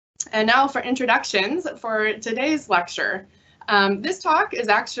And now for introductions for today's lecture. This talk is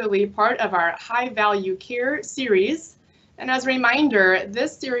actually part of our High Value Care series. And as a reminder,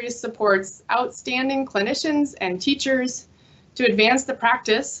 this series supports outstanding clinicians and teachers to advance the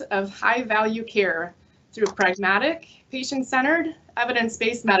practice of high value care through pragmatic, patient-centered,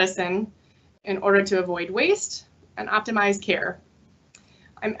 evidence-based medicine in order to avoid waste and optimize care.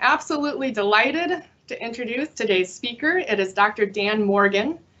 I'm absolutely delighted to introduce today's speaker. It is Dr. Dan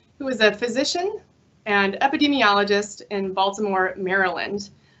Morgan, who is a physician and epidemiologist in Baltimore, Maryland,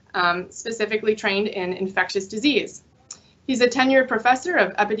 specifically trained in infectious disease. He's a tenured professor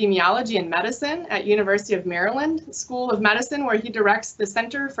of epidemiology and medicine at University of Maryland School of Medicine, where he directs the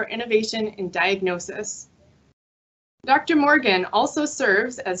Center for Innovation in Diagnosis. Dr. Morgan also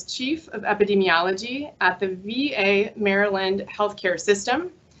serves as Chief of Epidemiology at the VA Maryland Healthcare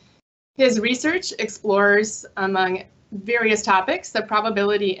System. His research explores, among various topics, the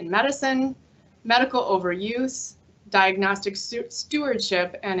probability in medicine, medical overuse, diagnostic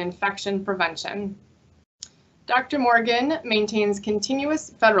stewardship, and infection prevention. Dr. Morgan maintains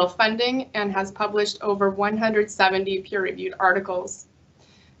continuous federal funding and has published over 170 peer-reviewed articles.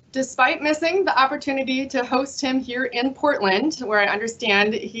 Despite missing the opportunity to host him here in Portland, where I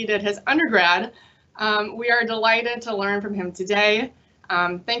understand he did his undergrad, we are delighted to learn from him today.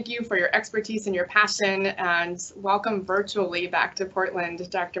 Thank you for your expertise and your passion, and welcome virtually back to Portland,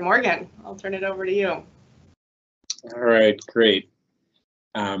 Dr. Morgan. I'll turn it over to you. All right, great.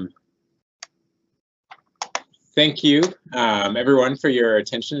 Thank you, everyone, for your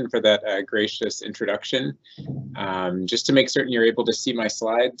attention and for that gracious introduction. Just to make certain you're able to see my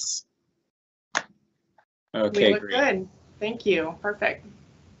slides. Okay, we look great. Good. Thank you. Perfect.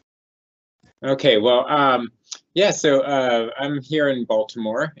 Okay, well, yeah, so I'm here in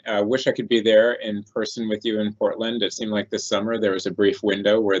Baltimore. Wish I could be there in person with you in Portland. It seemed like this summer there was a brief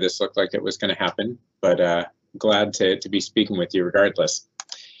window where this looked like it was going to happen, but glad to be speaking with you regardless.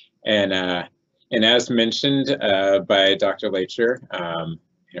 And as mentioned by Dr. Lacher,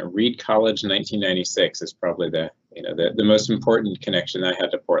 Reed College 1996 is probably the most important connection I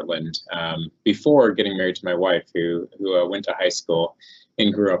had to Portland before getting married to my wife, who went to high school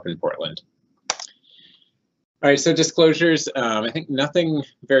and grew up in Portland. All right, so disclosures, I think nothing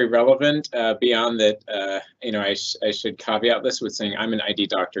very relevant beyond that, I should caveat this with saying I'm an ID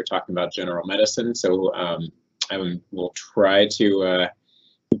doctor talking about general medicine. So I will try to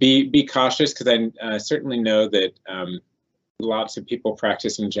be cautious, because I certainly know that lots of people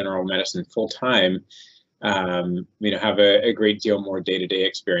practicing general medicine full time have a great deal more day-to-day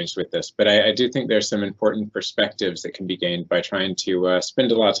experience with this. But I do think there's some important perspectives that can be gained by trying to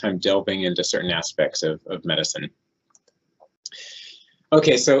spend a lot of time delving into certain aspects of medicine.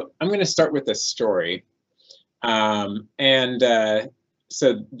 Okay, so I'm going to start with a story. So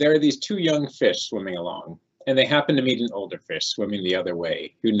there are these two young fish swimming along, and they happen to meet an older fish swimming the other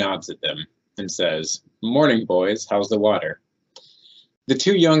way, who nods at them and says, "Morning, boys, how's the water?" The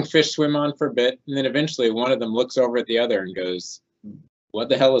two young fish swim on for a bit, and then eventually one of them looks over at the other and goes, "What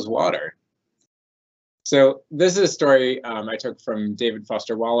the hell is water?" So this is a story I took from David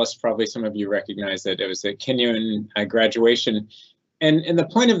Foster Wallace. Probably some of you recognize it. It was at Kenyon graduation. And the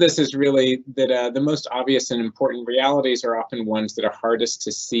point of this is really that the most obvious and important realities are often ones that are hardest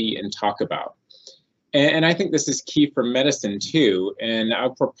to see and talk about. And I think this is key for medicine too. And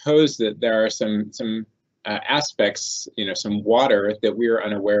I'll propose that there are some aspects, some water that we are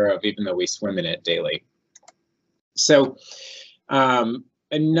unaware of, even though we swim in it daily. So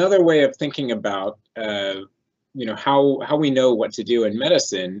another way of thinking about, how we know what to do in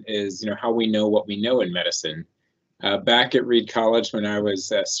medicine is, how we know what we know in medicine. Back at Reed College, when I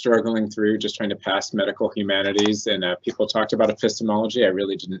was struggling through just trying to pass medical humanities, and people talked about epistemology, I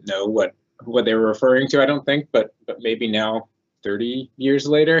really didn't know what they were referring to, I don't think, but maybe now, 30 years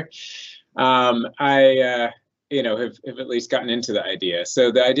later, I have at least gotten into the idea.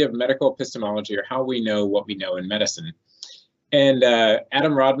 So the idea of medical epistemology, or how we know what we know in medicine. And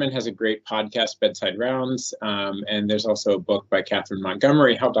Adam Rodman has a great podcast, Bedside Rounds, and there's also a book by Catherine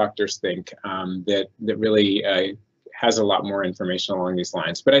Montgomery, How Doctors Think, that really has a lot more information along these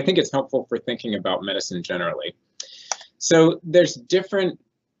lines. But I think it's helpful for thinking about medicine generally. So there's different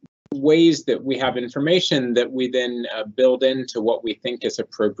ways that we have information that we then build into what we think is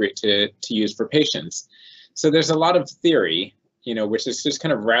appropriate to use for patients. So there's a lot of theory, which is just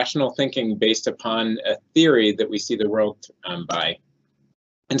kind of rational thinking based upon a theory that we see the world by.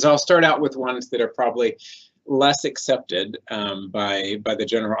 And so I'll start out with ones that are probably less accepted by the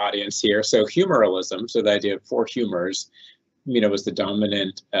general audience here. So humoralism, so the idea of four humors, was the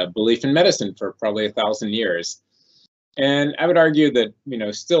dominant belief in medicine for probably 1,000 years. And I would argue that,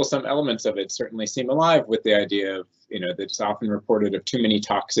 still some elements of it certainly seem alive with the idea of, that it's often reported of too many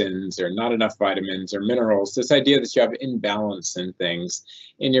toxins or not enough vitamins or minerals, this idea that you have imbalance in things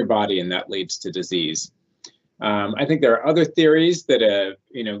in your body and that leads to disease. I think there are other theories that,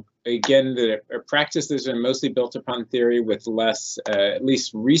 again, that are practices are mostly built upon theory with less, at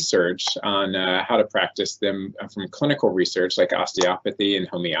least research on how to practice them from clinical research like osteopathy and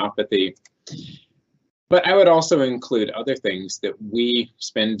homeopathy. But I would also include other things that we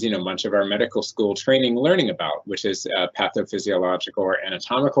spend, much of our medical school training learning about, which is pathophysiological or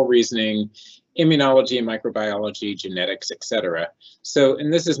anatomical reasoning, immunology, microbiology, genetics, etc. So,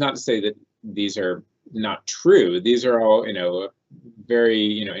 and this is not to say that these are not true. These are all,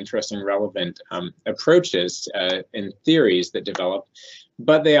 very, interesting, relevant approaches and theories that develop,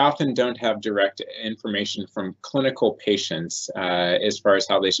 but they often don't have direct information from clinical patients as far as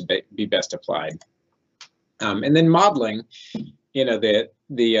how they should be best applied. And then modeling,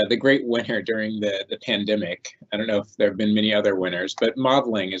 the great winner during the pandemic. I don't know if there have been many other winners, but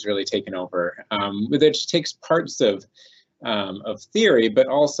modeling has really taken over. It takes parts of theory, but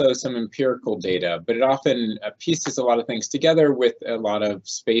also some empirical data. But it often pieces a lot of things together with a lot of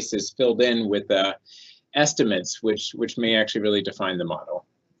spaces filled in with estimates, which may actually really define the model.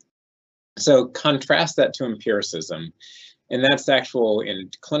 So contrast that to empiricism. And that's actual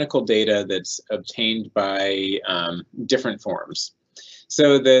in clinical data that's obtained by different forms.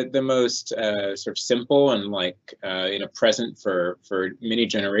 So the most sort of simple and present for many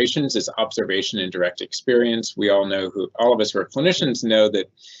generations is observation and direct experience. We all know, all of us who are clinicians know that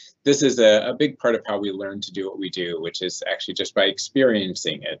this is a big part of how we learn to do what we do, which is actually just by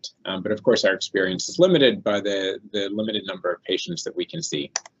experiencing it. But of course, our experience is limited by the limited number of patients that we can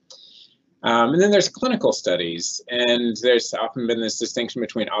see. And then there's clinical studies, and there's often been this distinction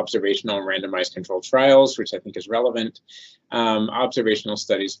between observational and randomized controlled trials, which I think is relevant. Observational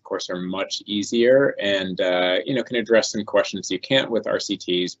studies, of course, are much easier and can address some questions you can't with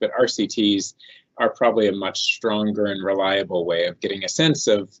RCTs, but RCTs are probably a much stronger and reliable way of getting a sense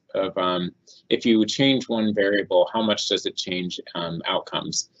of if you change one variable, how much does it change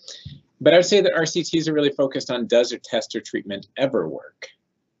outcomes. But I would say that RCTs are really focused on does a test or treatment ever work?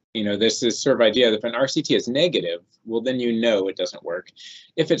 This is sort of idea that if an RCT is negative, well, then it doesn't work.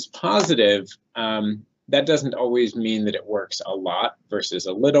 If it's positive, that doesn't always mean that it works a lot versus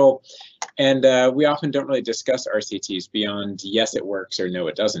a little. And we often don't really discuss RCTs beyond yes, it works or no,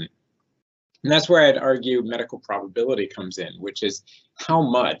 it doesn't. And that's where I'd argue medical probability comes in, which is how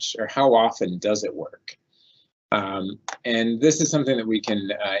much or how often does it work? And this is something that we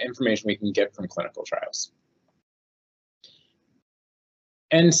can, information we can get from clinical trials.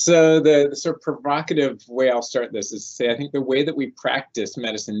 And so the sort of provocative way I'll start this is to say, I think the way that we practice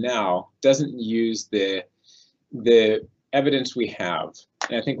medicine now doesn't use the evidence we have,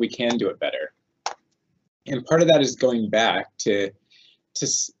 and I think we can do it better. And part of that is going back to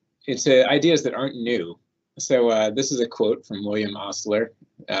ideas that aren't new. So this is a quote from William Osler.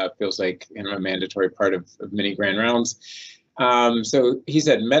 Feels like a mandatory part of many grand rounds. So he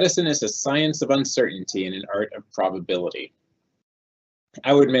said, "Medicine is a science of uncertainty and an art of probability."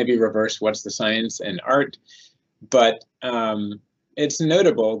 I would maybe reverse what's the science and art, but it's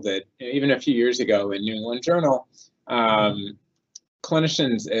notable that even a few years ago in New England Journal,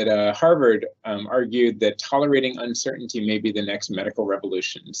 clinicians at Harvard argued that tolerating uncertainty may be the next medical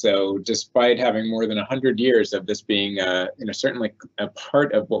revolution. So despite having more than 100 years of this being certainly a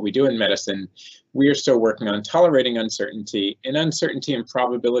part of what we do in medicine, we are still working on tolerating uncertainty, and uncertainty and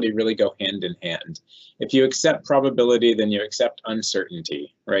probability really go hand in hand. If you accept probability, then you accept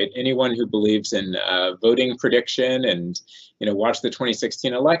uncertainty, right? Anyone who believes in voting prediction and watched the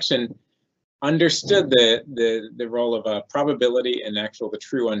 2016 election understood the role of probability and the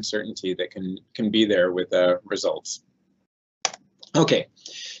true uncertainty that can be there with results. Okay,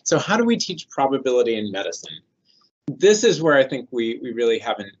 so how do we teach probability in medicine? This is where I think we really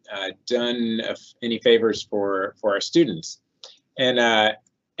haven't done any favors for our students. And I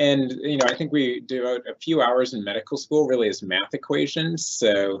think we devote a few hours in medical school really as math equations.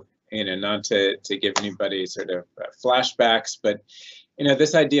 So, not to give anybody sort of flashbacks, but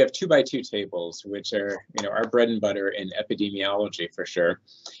this idea of 2x2 tables, which are, our bread and butter in epidemiology for sure.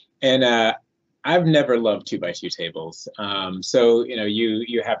 And I've never loved 2x2 tables. So,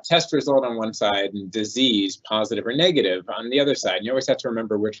 you have test result on one side and disease, positive or negative, on the other side. And you always have to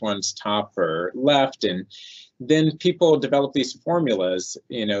remember which one's top or left. And then people develop these formulas,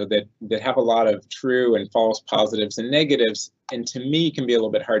 that have a lot of true and false positives and negatives. And to me, can be a little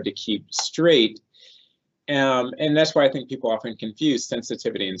bit hard to keep straight. And that's why I think people often confuse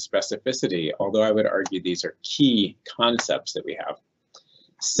sensitivity and specificity, although I would argue these are key concepts that we have.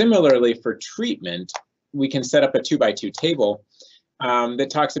 Similarly, for treatment, we can set up a 2x2 table that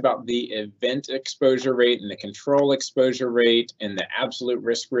talks about the event exposure rate and the control exposure rate and the absolute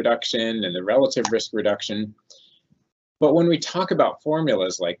risk reduction and the relative risk reduction. But when we talk about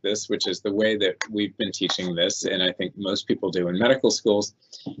formulas like this, which is the way that we've been teaching this, and I think most people do in medical schools,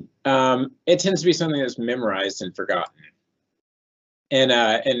 it tends to be something that's memorized and forgotten. And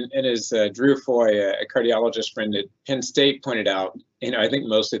as Drew Foy, a cardiologist friend at Penn State, pointed out, I think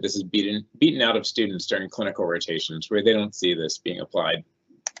mostly this is beaten out of students during clinical rotations where they don't see this being applied.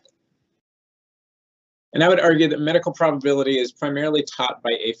 And I would argue that medical probability is primarily taught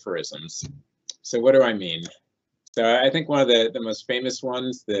by aphorisms. So what do I mean? So I think one of the most famous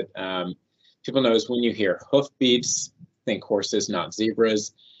ones that people know is when you hear hoofbeats, think horses, not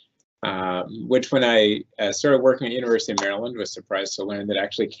zebras. Which when I started working at University of Maryland, was surprised to learn that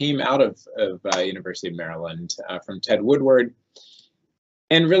actually came out of University of Maryland from Ted Woodward.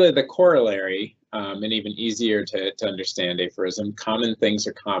 And really the corollary, and even easier to understand aphorism, common things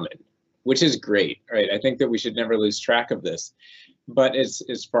are common, which is great, right? I think that we should never lose track of this, but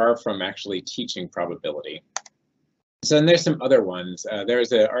it's far from actually teaching probability. So and there's some other ones.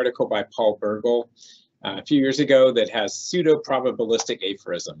 There's an article by Paul Burgle a few years ago that has pseudo-probabilistic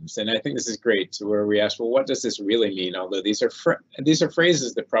aphorisms, and I think this is great. To where we ask, well, what does this really mean? Although these are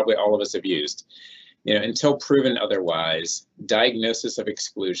phrases that probably all of us have used. Until proven otherwise, diagnosis of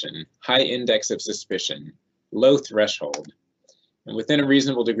exclusion, high index of suspicion, low threshold, and within a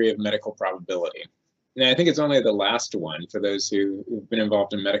reasonable degree of medical probability. And I think it's only the last one for those who've been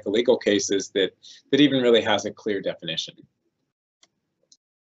involved in medical legal cases that even really has a clear definition.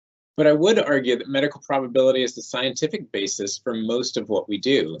 But I would argue that medical probability is the scientific basis for most of what we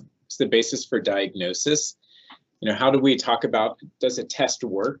do. It's the basis for diagnosis. How do we talk about, does a test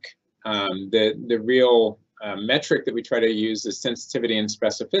work? The real metric that we try to use is sensitivity and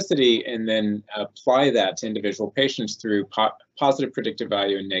specificity, and then apply that to individual patients through positive predictive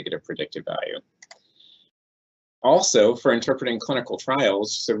value and negative predictive value. Also, for interpreting clinical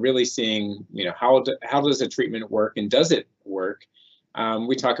trials, so really seeing, how does a treatment work and does it work?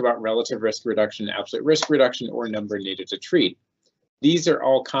 We talk about relative risk reduction, absolute risk reduction, or number needed to treat. These are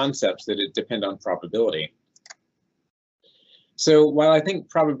all concepts that depend on probability. So while I think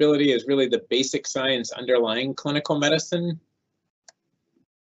probability is really the basic science underlying clinical medicine,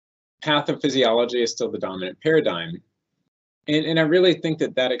 pathophysiology is still the dominant paradigm. And I really think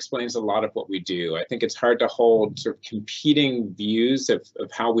that explains a lot of what we do. I think it's hard to hold sort of competing views of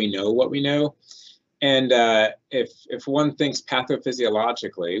how we know what we know. And if one thinks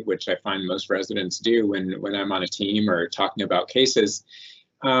pathophysiologically, which I find most residents do when I'm on a team or talking about cases,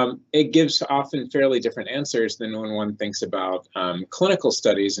 it gives often fairly different answers than when one thinks about clinical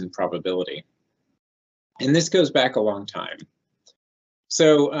studies and probability. And this goes back a long time.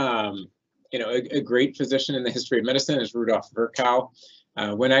 So, a great physician in the history of medicine is Rudolf Virchow.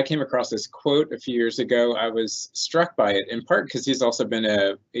 When I came across this quote a few years ago, I was struck by it, in part because he's also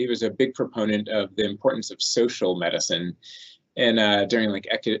he was a big proponent of the importance of social medicine and during like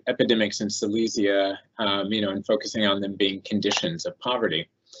epidemics in Silesia, and focusing on them being conditions of poverty.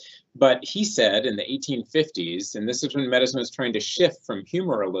 But he said in the 1850s, and this is when medicine was trying to shift from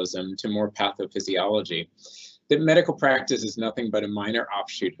humoralism to more pathophysiology, that medical practice is nothing but a minor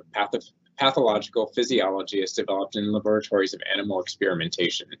offshoot of pathological physiology as developed in laboratories of animal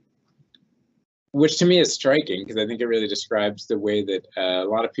experimentation. Which to me is striking because I think it really describes the way that a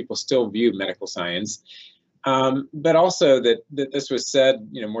lot of people still view medical science. But also that this was said,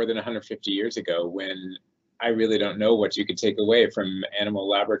 more than 150 years ago, when I really don't know what you could take away from animal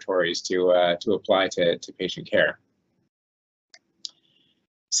laboratories to apply to patient care.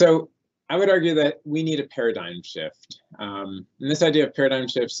 So I would argue that we need a paradigm shift. And this idea of paradigm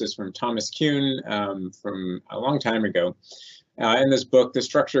shifts is from Thomas Kuhn from a long time ago in this book, The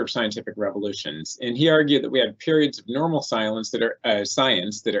Structure of Scientific Revolutions. And he argued that we had periods of normal science that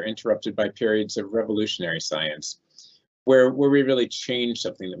are interrupted by periods of revolutionary science, where we really change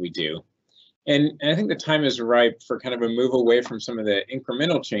something that we do. And I think the time is ripe for kind of a move away from some of the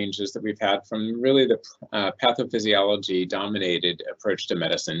incremental changes that we've had from really the pathophysiology dominated approach to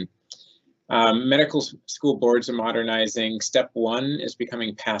medicine. Medical school boards are modernizing. Step one is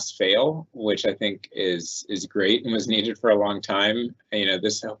becoming pass-fail, which I think is great and was needed for a long time.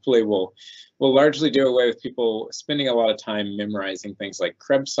 This hopefully will largely do away with people spending a lot of time memorizing things like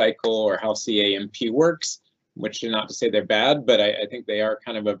Krebs cycle or how CAMP works, which is not to say they're bad, but I think they are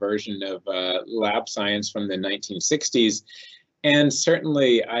kind of a version of lab science from the 1960s. And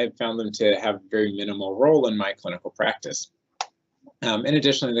certainly, I've found them to have very minimal role in my clinical practice. And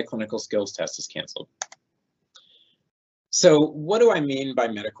additionally, the clinical skills test is canceled. So what do I mean by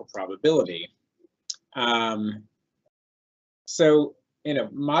medical probability? So,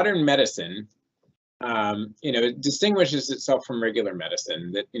 modern medicine, distinguishes itself from regular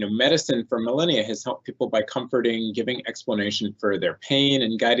medicine. That, medicine for millennia has helped people by comforting, giving explanation for their pain,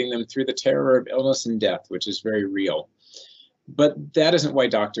 and guiding them through the terror of illness and death, which is very real. But that isn't why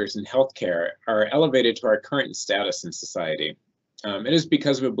doctors in healthcare are elevated to our current status in society. It is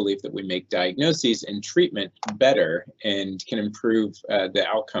because of a belief that we make diagnoses and treatment better and can improve the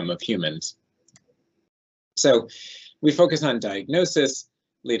outcome of humans. So we focus on diagnosis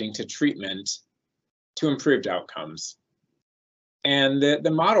leading to treatment to improved outcomes. And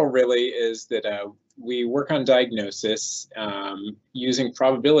the model really is that we work on diagnosis using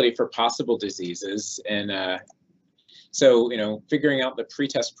probability for possible diseases. And so, figuring out the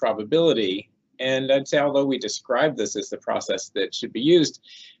pretest probability. And I'd say, although we describe this as the process that should be used,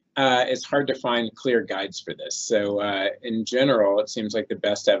 it's hard to find clear guides for this. So in general, it seems like the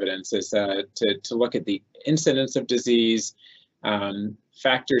best evidence is to look at the incidence of disease,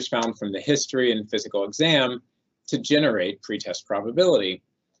 factors found from the history and physical exam to generate pretest probability,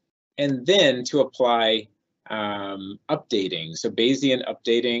 and then to apply updating. So Bayesian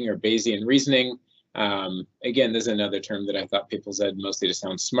updating or Bayesian reasoning. Again, this is another term that I thought people said mostly to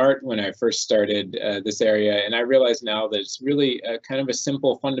sound smart when I first started this area. And I realize now that it's really kind of a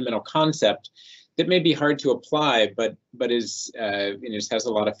simple fundamental concept that may be hard to apply, but is just has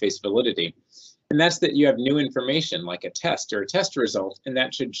a lot of face validity. And that's that you have new information like a test or a test result, and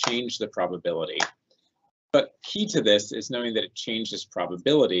that should change the probability. But key to this is knowing that it changes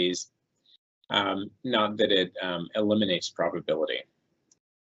probabilities, not that it eliminates probability.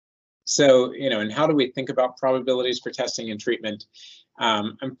 So, and how do we think about probabilities for testing and treatment?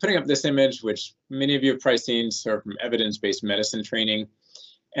 I'm putting up this image, which many of you have probably seen, sort of from evidence-based medicine training.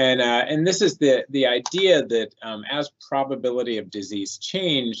 And this is the idea that as probability of disease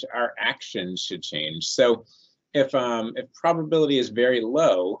change, our actions should change. So if probability is very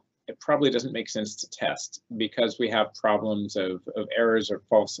low, it probably doesn't make sense to test because we have problems of errors or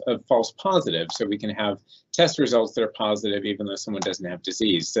false positives. So we can have test results that are positive even though someone doesn't have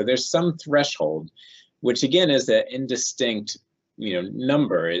disease. So there's some threshold, which again is an indistinct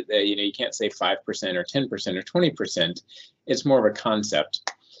number. You can't say 5% or 10% or 20%. It's more of a concept.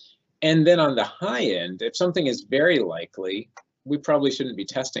 And then on the high end, if something is very likely, we probably shouldn't be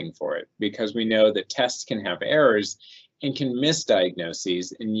testing for it because we know that tests can have errors and can miss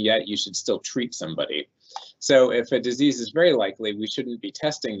diagnoses, and yet you should still treat somebody. So if a disease is very likely, we shouldn't be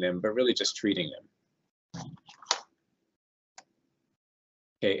testing them, but really just treating them.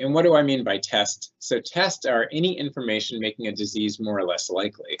 Okay, and what do I mean by test? So tests are any information making a disease more or less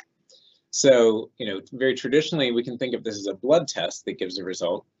likely. So, very traditionally, we can think of this as a blood test that gives a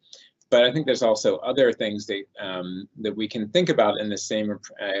result. But I think there's also other things that, that we can think about in the same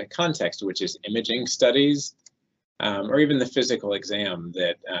context, which is imaging studies, or even the physical exam,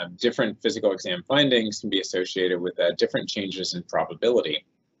 that different physical exam findings can be associated with different changes in probability.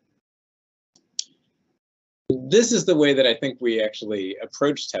 This is the way that I think we actually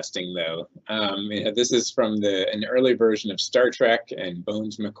approach testing, though. This is from an early version of Star Trek and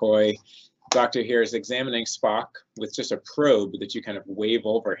Bones McCoy. Doctor here is examining Spock with just a probe that you kind of wave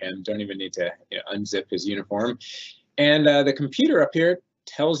over him. Don't even need to unzip his uniform. And the computer up here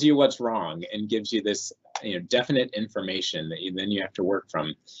tells you what's wrong and gives you this definite information that then you have to work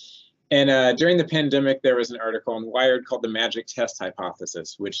from. And during the pandemic, there was an article in Wired called The Magic Test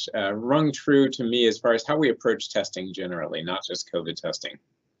Hypothesis, which rung true to me as far as how we approach testing generally, not just COVID testing.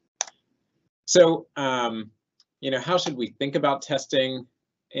 So, how should we think about testing?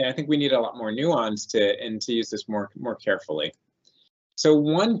 And I think we need a lot more nuance to use this more carefully. So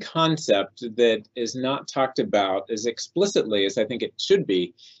one concept that is not talked about as explicitly as I think it should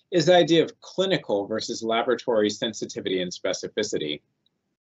be is the idea of clinical versus laboratory sensitivity and specificity.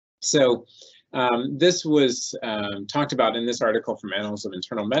 So this was talked about in this article from Annals of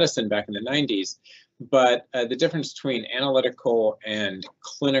Internal Medicine back in the 90s, but the difference between analytical and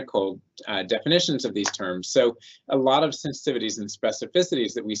clinical definitions of these terms. So a lot of sensitivities and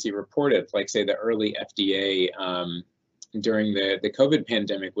specificities that we see reported, like say the early FDA during the COVID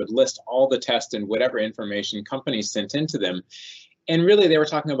pandemic would list all the tests and whatever information companies sent into them. And really, they were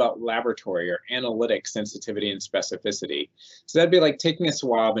talking about laboratory or analytic sensitivity and specificity. So that'd be like taking a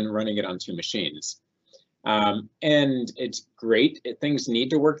swab and running it on two machines. And it's great. Things need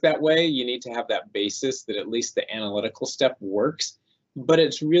to work that way. You need to have that basis that at least the analytical step works. but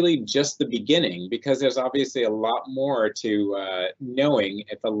it's really just the beginning, because there's obviously a lot more to knowing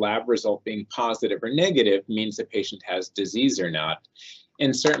if a lab result being positive or negative means the patient has disease or not.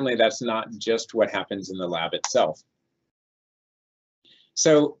 And certainly that's not just what happens in the lab itself.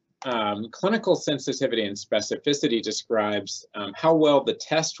 So clinical sensitivity and specificity describes how well the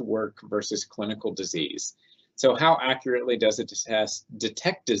test work versus clinical disease. So how accurately does a test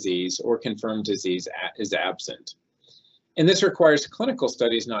detect disease or confirm disease is absent? And this requires clinical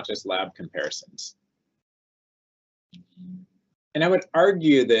studies, not just lab comparisons. And I would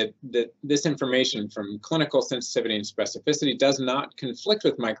argue that this information from clinical sensitivity and specificity does not conflict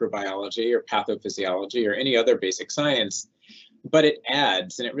with microbiology or pathophysiology or any other basic science, but it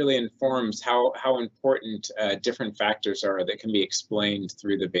adds, and it really informs how important different factors are that can be explained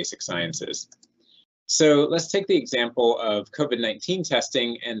through the basic sciences. So let's take the example of COVID-19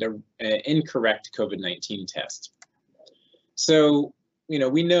 testing and an incorrect COVID-19 test. So,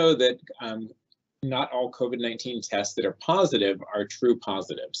 we know that not all COVID-19 tests that are positive are true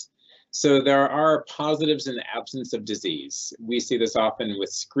positives. So there are positives in the absence of disease. We see this often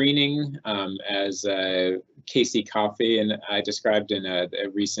with screening, as Casey Coffey and I described in a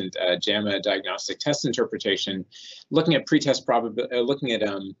recent JAMA diagnostic test interpretation, looking at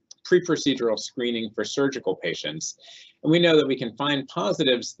pre-procedural screening for surgical patients. And we know that we can find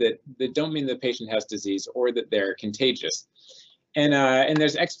positives that don't mean the patient has disease or that they're contagious. And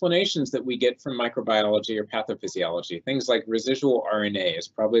there's explanations that we get from microbiology or pathophysiology. Things like residual RNA is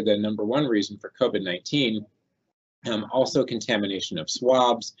probably the #1 reason for COVID-19. Also contamination of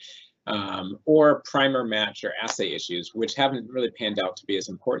swabs, or primer match or assay issues, which haven't really panned out to be as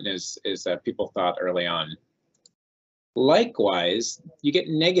important as people thought early on. Likewise, you get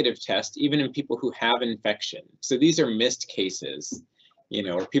negative tests even in people who have infection. So these are missed cases,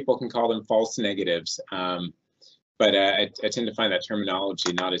 or people can call them false negatives. But I tend to find that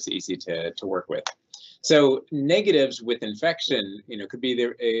terminology not as easy to work with. So negatives with infection, could be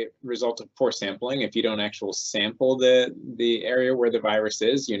a result of poor sampling. If you don't actually sample the area where the virus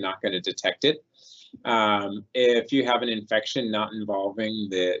is, you're not going to detect it. If you have an infection not involving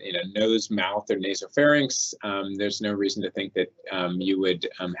the nose, mouth, or nasopharynx, there's no reason to think that you would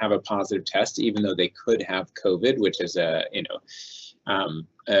have a positive test, even though they could have COVID, which is a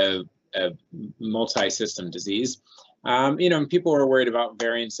multi-system disease. And people are worried about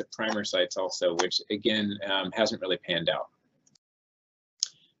variants of primer sites also, which again hasn't really panned out.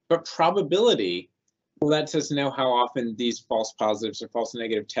 But probability lets us know how often these false positives or false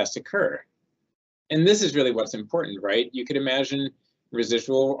negative tests occur. And this is really what's important, right? You could imagine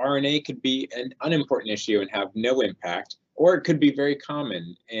residual RNA could be an unimportant issue and have no impact, or it could be very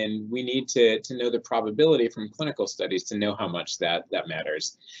common. And we need to know the probability from clinical studies to know how much that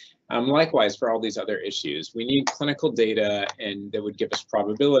matters. Likewise, for all these other issues, we need clinical data, and that would give us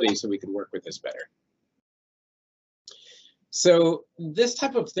probability so we could work with this better. So this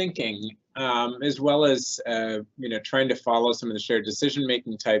type of thinking, as well as trying to follow some of the shared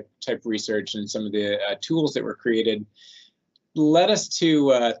decision-making type research and some of the tools that were created, led us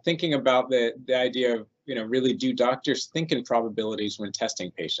to thinking about the idea of really, do doctors think in probabilities when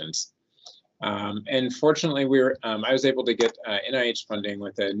testing patients? And fortunately, I was able to get NIH funding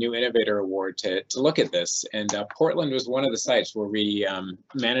with a new innovator award to look at this. And Portland was one of the sites where we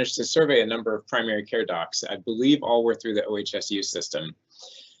managed to survey a number of primary care docs. I believe all were through the OHSU system.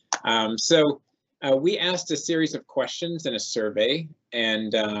 So we asked a series of questions in a survey,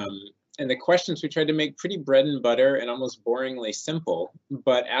 and the questions we tried to make pretty bread and butter and almost boringly simple,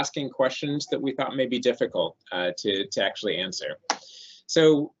 but asking questions that we thought may be difficult to actually answer.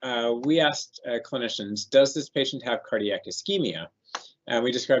 So we asked clinicians, does this patient have cardiac ischemia?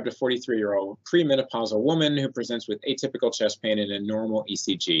 We described a 43-year-old premenopausal woman who presents with atypical chest pain and a normal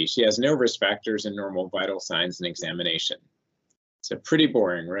ECG. She has no risk factors and normal vital signs and examination. So pretty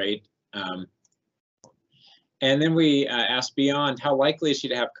boring, right? And then we asked beyond, how likely is she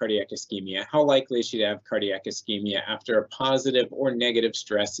to have cardiac ischemia? How likely is she to have cardiac ischemia after a positive or negative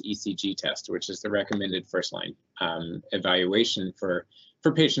stress ECG test, which is the recommended first-line evaluation for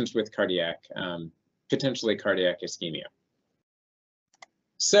patients with potentially cardiac ischemia.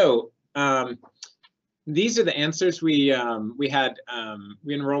 So these are the answers. We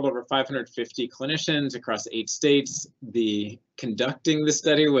enrolled over 550 clinicians across 8 states. Conducting the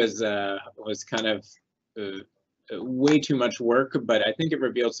study was kind of way too much work, but I think it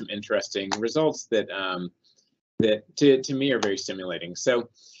revealed some interesting results that to me are very stimulating. So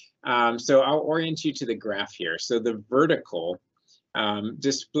I'll orient you to the graph here. So the vertical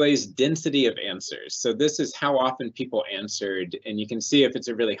displays density of answers. So this is how often people answered, and you can see if it's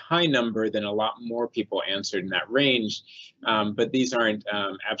a really high number, then a lot more people answered in that range, but these aren't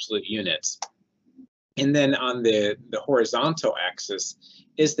absolute units. And then on the horizontal axis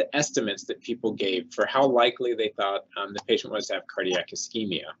is the estimates that people gave for how likely they thought the patient was to have cardiac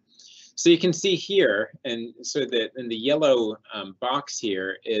ischemia. So you can see here, and so that in the yellow box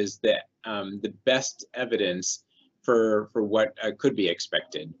here is the best evidence for what could be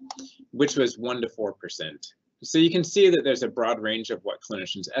expected, which was 1 to 4%. So you can see that there's a broad range of what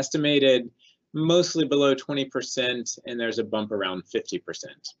clinicians estimated, mostly below 20%, and there's a bump around 50%.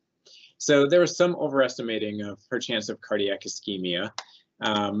 So there was some overestimating of her chance of cardiac ischemia,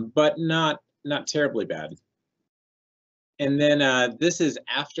 but not terribly bad. And then this is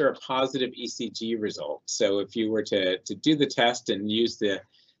after a positive ECG result. So if you were to do the test and use the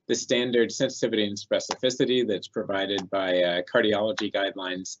standard sensitivity and specificity that's provided by cardiology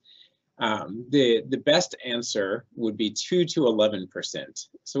guidelines, the best answer would be 2 to 11%.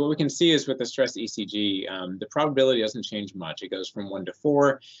 So what we can see is with the stress ECG, the probability doesn't change much. It goes from 1 to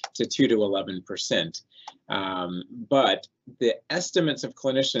 4 to 2 to 11%. But the estimates of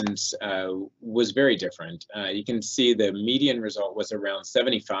clinicians was very different. You can see the median result was around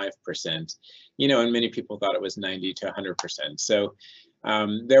 75%, and many people thought it was 90 to 100%. So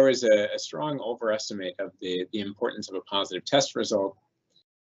there was a strong overestimate of the importance of a positive test result.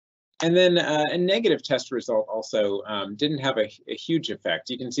 And then a negative test result also didn't have a huge effect.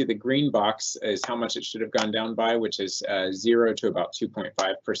 You can see the green box is how much it should have gone down by, which is 0 to about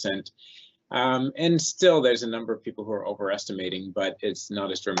 2.5%. And still there's a number of people who are overestimating, but it's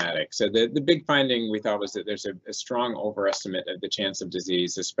not as dramatic. So the big finding we thought was that there's a strong overestimate of the chance of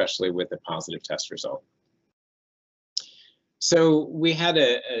disease, especially with a positive test result. So we had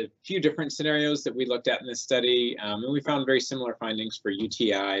a few different scenarios that we looked at in this study, and we found very similar findings for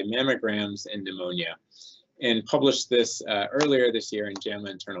UTI, mammograms, and pneumonia, and published this earlier this year in JAMA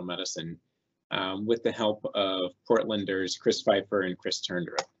Internal Medicine with the help of Portlanders Chris Pfeiffer and Chris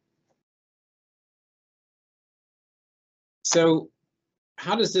Turndrup. So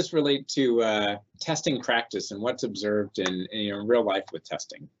how does this relate to testing practice and what's observed in real life with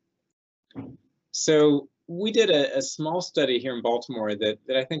testing? So we did a small study here in Baltimore that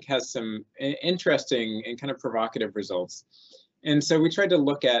I think has some interesting and kind of provocative results. And so we tried to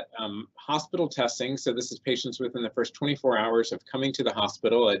look at hospital testing. So this is patients within the first 24 hours of coming to the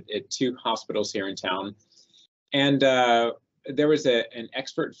hospital at 2 hospitals here in town. And there was an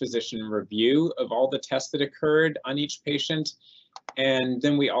expert physician review of all the tests that occurred on each patient. And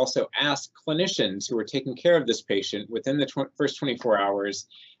then we also asked clinicians who were taking care of this patient within the first 24 hours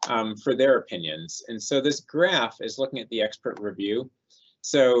for their opinions. And so this graph is looking at the expert review.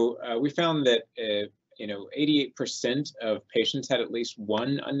 So we found that 88% of patients had at least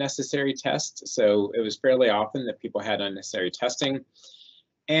one unnecessary test. So it was fairly often that people had unnecessary testing.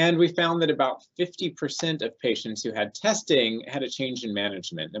 And we found that about 50% of patients who had testing had a change in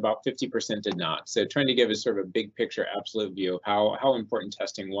management, and about 50% did not. So trying to give us sort of a big picture, absolute view of how important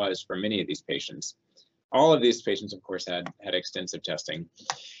testing was for many of these patients. All of these patients, of course, had extensive testing.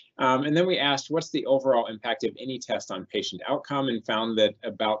 And then we asked, what's the overall impact of any test on patient outcome, and found that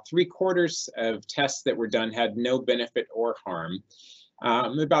about 3/4 of tests that were done had no benefit or harm.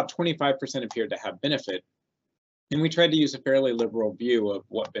 About 25% appeared to have benefit. And we tried to use a fairly liberal view of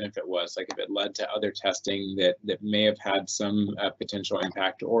what benefit was, like if it led to other testing that may have had some potential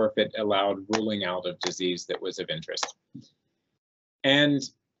impact, or if it allowed ruling out of disease that was of interest. And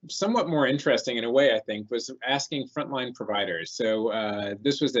somewhat more interesting in a way, I think, was asking frontline providers. So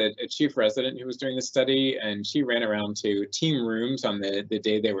this was a chief resident who was doing the study, and she ran around to team rooms on the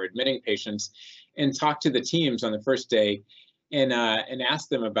day they were admitting patients and talked to the teams on the first day and asked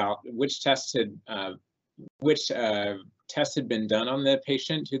them about which tests had been done on the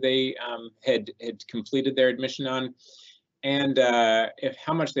patient who they had completed their admission on, and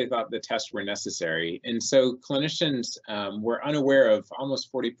how much they thought the tests were necessary. And so clinicians were unaware of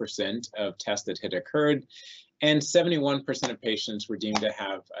almost 40% of tests that had occurred, and 71% of patients were deemed to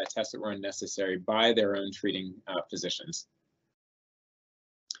have tests that were unnecessary by their own treating physicians.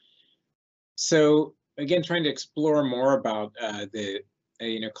 So again, trying to explore more about the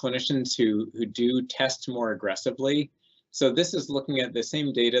clinicians who do test more aggressively. So this is looking at the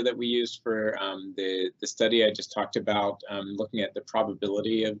same data that we used for the study I just talked about, looking at the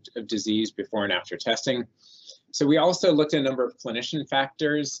probability of disease before and after testing. So we also looked at a number of clinician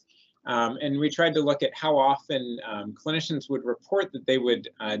factors, and we tried to look at how often clinicians would report that they would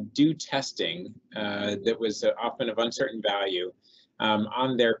do testing that was often of uncertain value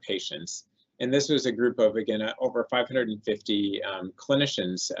on their patients. And this was a group of, again, over 550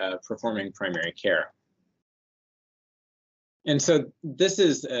 clinicians performing primary care. And so this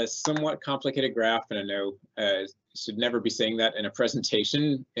is a somewhat complicated graph, and I know should never be saying that in a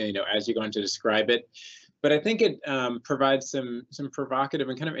presentation, as you go on to describe it. But I think it provides some provocative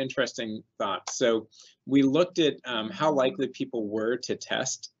and kind of interesting thoughts. So we looked at how likely people were to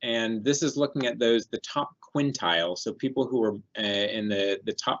test, and this is looking at the top quintile, so people who were in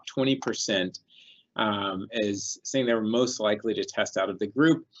the top 20% as saying they were most likely to test out of the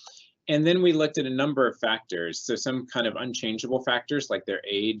group. And then we looked at a number of factors, so some kind of unchangeable factors like their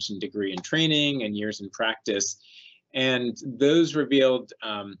age and degree in training and years in practice. And those revealed,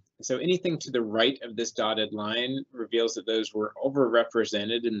 so anything to the right of this dotted line reveals that those were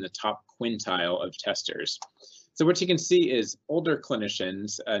overrepresented in the top quintile of testers. So what you can see is older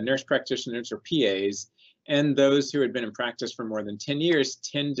clinicians, nurse practitioners or PAs, and those who had been in practice for more than 10 years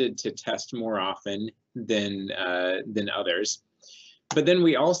tended to test more often than others. But then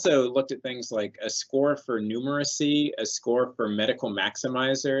we also looked at things like a score for numeracy, a score for medical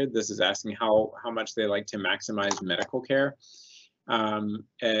maximizer. This is asking how much they like to maximize medical care.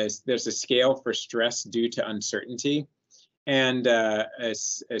 There's a scale for stress due to uncertainty, and a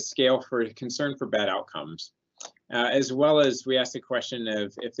scale for concern for bad outcomes. As well as we asked the question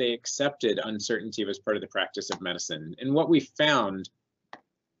of if they accepted uncertainty as part of the practice of medicine. And what we found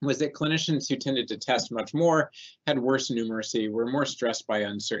was that clinicians who tended to test much more had worse numeracy, were more stressed by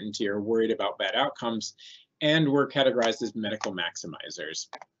uncertainty or worried about bad outcomes, and were categorized as medical maximizers.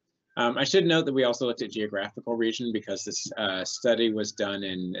 I should note that we also looked at geographical region because this study was done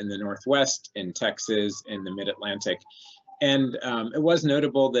in the Northwest, in Texas, in the Mid-Atlantic. And it was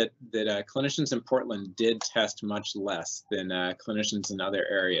notable that clinicians in Portland did test much less than clinicians in other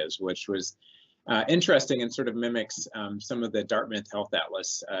areas, which was interesting and sort of mimics some of the Dartmouth Health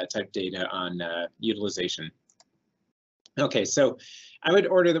Atlas type data on utilization. Okay, so I would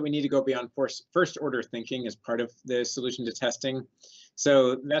order that we need to go beyond first order thinking as part of the solution to testing.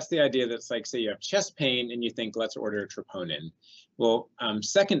 So that's the idea that's like, say you have chest pain and you think, let's order troponin. Well,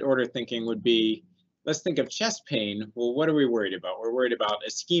 second order thinking would be, let's think of chest pain. Well, what are we worried about? We're worried about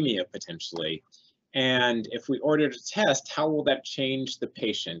ischemia potentially. And if we ordered a test, how will that change the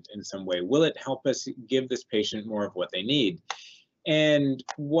patient in some way? Will it help us give this patient more of what they need? And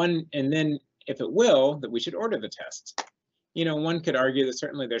then if it will, that we should order the test. One could argue that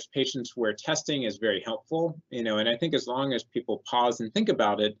certainly there's patients where testing is very helpful, and I think as long as people pause and think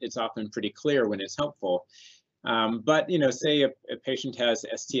about it, it's often pretty clear when it's helpful. But, say a patient has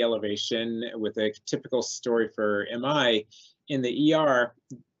ST elevation with a typical story for MI, in the ER,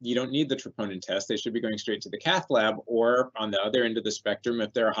 you don't need the troponin test. They should be going straight to the cath lab, or on the other end of the spectrum,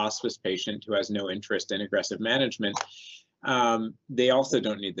 if they're a hospice patient who has no interest in aggressive management, they also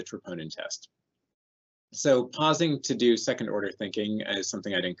don't need the troponin test. So pausing to do second order thinking is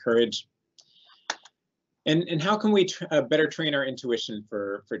something I'd encourage. And how can we better train our intuition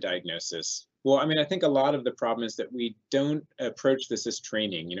for diagnosis? Well, I mean, I think a lot of the problem is that we don't approach this as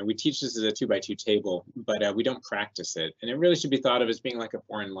training. We teach this as a 2x2 table, but we don't practice it. And it really should be thought of as being like a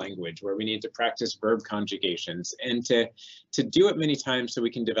foreign language where we need to practice verb conjugations and to do it many times so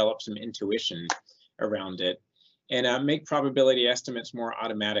we can develop some intuition around it. And make probability estimates more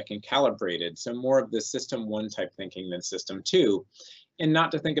automatic and calibrated. So more of the system 1 type thinking than system 2. And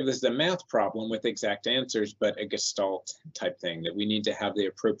not to think of this as a math problem with exact answers, but a gestalt type thing, that we need to have the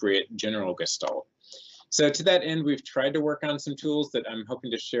appropriate general gestalt. So to that end, we've tried to work on some tools that I'm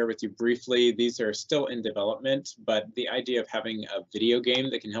hoping to share with you briefly. These are still in development, but the idea of having a video game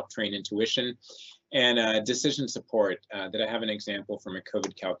that can help train intuition and decision support that I have an example from a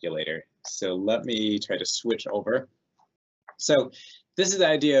COVID calculator. So let me try to switch over. So this is the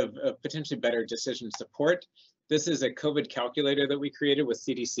idea of potentially better decision support. This is a COVID calculator that we created with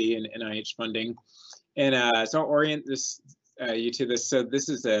CDC and NIH funding. And so I'll orient you to this. So this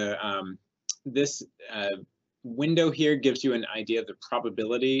is this window here gives you an idea of the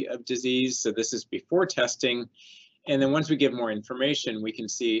probability of disease. So this is before testing. And then once we give more information, we can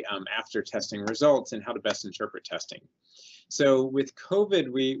see after testing results and how to best interpret testing. So with COVID,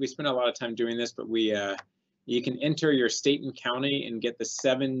 we spent a lot of time doing this, but you can enter your state and county and get the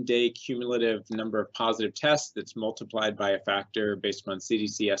 7-day cumulative number of positive tests that's multiplied by a factor based on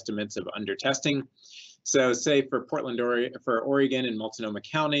CDC estimates of under testing. So say for Oregon and Multnomah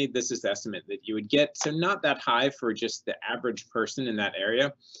County, this is the estimate that you would get. So not that high for just the average person in that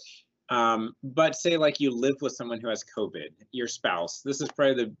area. But say like you live with someone who has COVID, your spouse, this is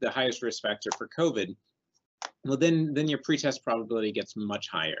probably the highest risk factor for COVID. Well, then your pretest probability gets much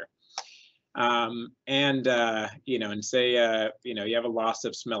higher. And say, you have a loss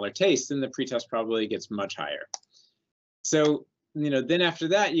of smell or taste, then the pretest probability gets much higher. So, then after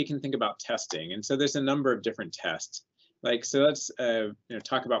that, you can think about testing. And so there's a number of different tests. So let's,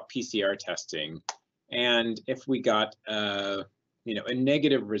 talk about PCR testing. And if we got, a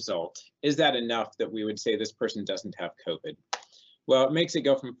negative result, is that enough that we would say this person doesn't have COVID? Well, it makes it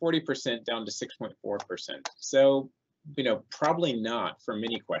go from 40% down to 6.4%. So, probably not for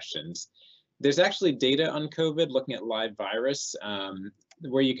many questions. There's actually data on COVID looking at live virus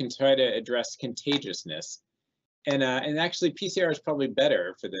where you can try to address contagiousness. And actually PCR is probably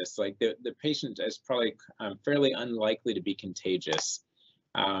better for this. The patient is probably fairly unlikely to be contagious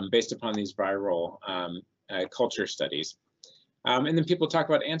based upon these viral culture studies. And then people talk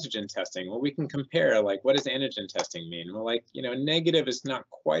about antigen testing. Well, we can compare, what does antigen testing mean? Well, negative is not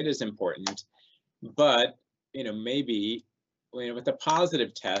quite as important, but, maybe with a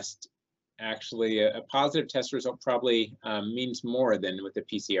positive test, actually a positive test result probably means more than with the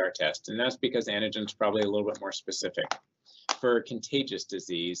PCR test. And that's because antigen is probably a little bit more specific for contagious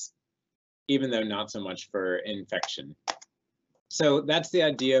disease, even though not so much for infection. So that's the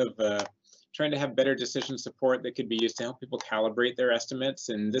idea of trying to have better decision support that could be used to help people calibrate their estimates.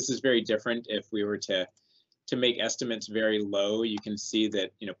 And this is very different if we were to make estimates very low. You can see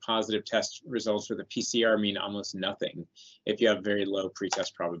that positive test results for the PCR mean almost nothing if you have very low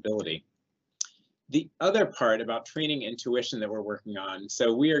pretest probability. The other part about training intuition that we're working on,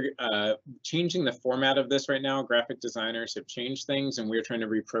 so we are changing the format of this right now. Graphic designers have changed things and we're trying to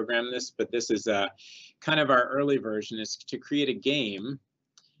reprogram this, but this is kind of our early version, is to create a game.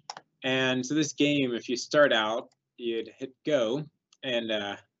 And so this game, if you start out, you'd hit go and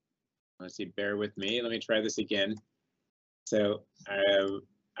let's see, bear with me. Let me try this again. So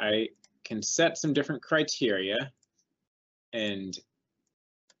I can set some different criteria and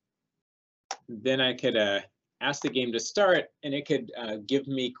then I could ask the game to start and it could give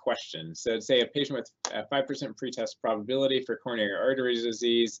me questions. So say a patient with a 5% pretest probability for coronary artery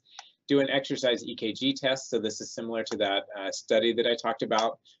disease, do an exercise EKG test. So this is similar to that study that I talked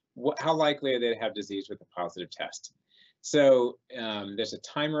about. How likely are they to have disease with a positive test? So there's a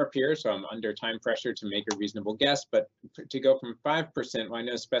timer up here, so I'm under time pressure to make a reasonable guess, but to go from 5%, well, I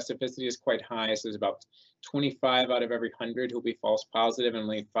know specificity is quite high, so there's about 25 out of every 100 who'll be false positive and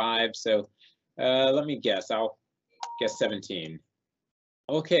only 5. So let me guess, I'll guess 17.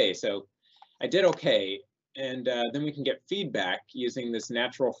 Okay, so I did okay. And then we can get feedback using this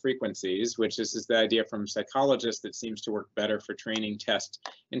natural frequencies, which is the idea from psychologists that seems to work better for training test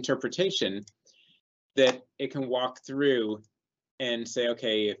interpretation, that it can walk through and say,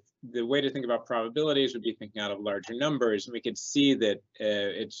 okay, if the way to think about probabilities would be thinking out of larger numbers, and we could see that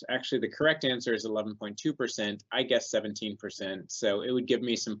it's actually the correct answer is 11.2%. I guess 17%. So it would give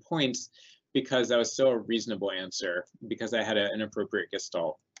me some points because that was still a reasonable answer because I had an appropriate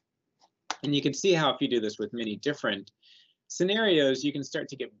gestalt. And you can see how if you do this with many different scenarios, you can start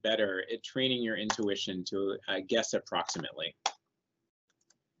to get better at training your intuition to guess approximately.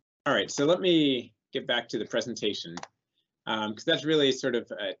 All right, so let me get back to the presentation because that's really sort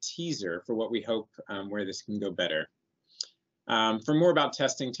of a teaser for what we hope where this can go better. For more about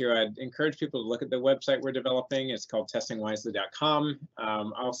testing too, I'd encourage people to look at the website we're developing. It's called testingwisely.com.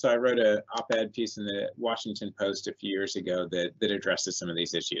 Also, I wrote an op-ed piece in the Washington Post a few years ago that addresses some of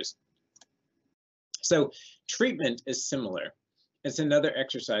these issues. So treatment is similar. It's another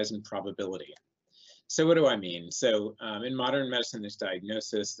exercise in probability. So what do I mean? So in modern medicine, there's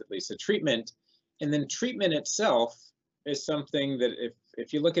diagnosis that leads to treatment. And then treatment itself is something that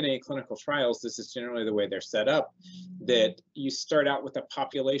if you look at any clinical trials, this is generally the way they're set up, that you start out with a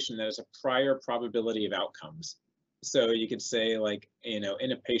population that has a prior probability of outcomes. So you could say in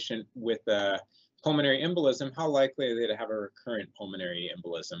a patient with a pulmonary embolism, how likely are they to have a recurrent pulmonary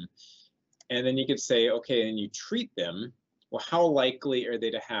embolism? And then you could say, okay, and you treat them. Well, how likely are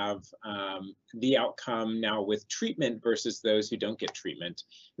they to have the outcome now with treatment versus those who don't get treatment?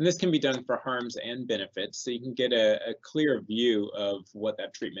 And this can be done for harms and benefits, so you can get a clear view of what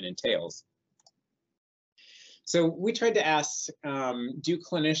that treatment entails. So we tried to ask, do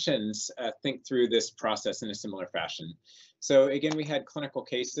clinicians think through this process in a similar fashion? So again, we had clinical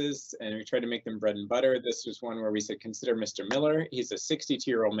cases and we tried to make them bread and butter. This was one where we said, consider Mr. Miller. He's a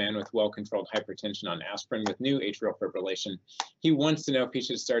 62-year-old man with well-controlled hypertension on aspirin with new atrial fibrillation. He wants to know if he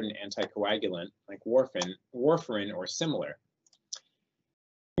should start an anticoagulant like warfarin or similar.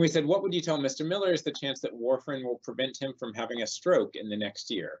 We said, what would you tell Mr. Miller is the chance that warfarin will prevent him from having a stroke in the next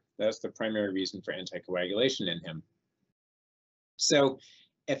year? That's the primary reason for anticoagulation in him. So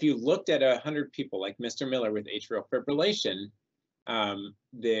if you looked at 100 people like Mr. Miller with atrial fibrillation,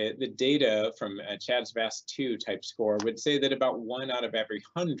 the data from a CHA2DS2 type score would say that about 1 out of every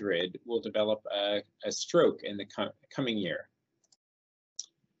 100 will develop a stroke in the coming year.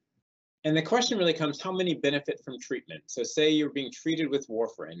 And the question really comes, how many benefit from treatment? So say you're being treated with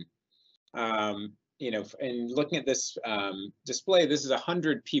warfarin, and looking at this display, this is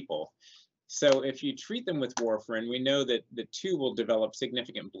 100 people. So if you treat them with warfarin, we know that the 2 will develop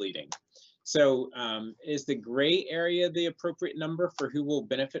significant bleeding. So is the gray area the appropriate number for who will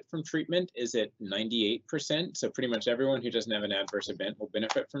benefit from treatment? Is it 98%? So pretty much everyone who doesn't have an adverse event will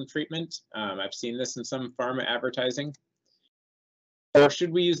benefit from treatment. I've seen this in some pharma advertising. Or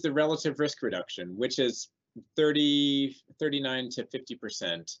should we use the relative risk reduction, which is 39 to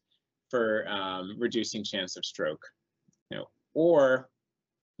 50% for reducing chance of stroke? Or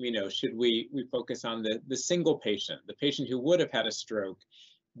should we focus on the single patient, the patient who would have had a stroke,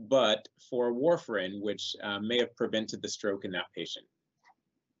 but for warfarin, which may have prevented the stroke in that patient?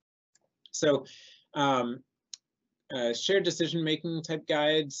 So shared decision-making type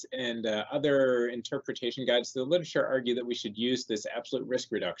guides and other interpretation guides to the literature argue that we should use this absolute risk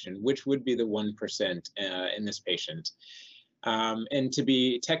reduction, which would be the 1% in this patient. And to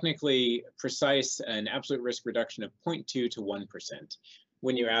be technically precise, an absolute risk reduction of 0.2 to 1%.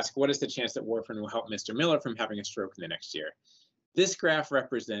 When you ask, what is the chance that warfarin will help Mr. Miller from having a stroke in the next year? This graph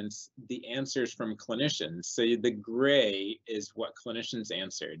represents the answers from clinicians. So the gray is what clinicians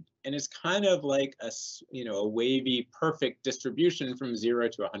answered. And it's kind of like a wavy, perfect distribution from 0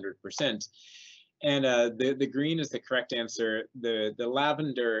 to 100%. And the green is the correct answer. The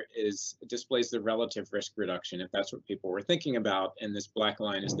lavender displays the relative risk reduction, if that's what people were thinking about. And this black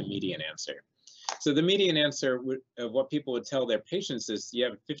line is the median answer. So the median answer of what people would tell their patients is you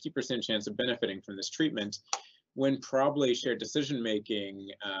have a 50% chance of benefiting from this treatment, when probably shared decision-making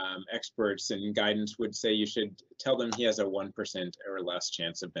experts and guidance would say you should tell them he has a 1% or less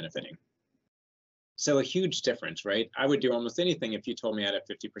chance of benefiting. So a huge difference, right? I would do almost anything if you told me I had a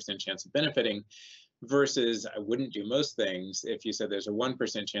 50% chance of benefiting, versus I wouldn't do most things if you said there's a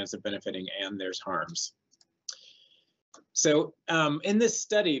 1% chance of benefiting and there's harms. So in this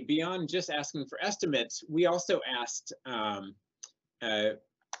study, beyond just asking for estimates, we also asked,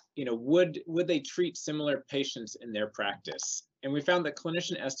 would they treat similar patients in their practice? And we found that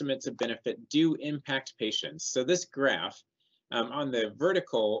clinician estimates of benefit do impact patients. So this graph on the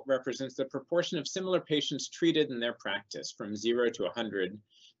vertical represents the proportion of similar patients treated in their practice from 0 to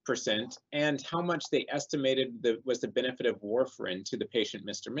 100%, and how much they estimated was the benefit of warfarin to the patient,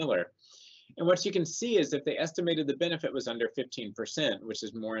 Mr. Miller. And what you can see is if they estimated the benefit was under 15%, which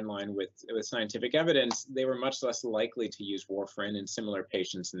is more in line with scientific evidence, they were much less likely to use warfarin in similar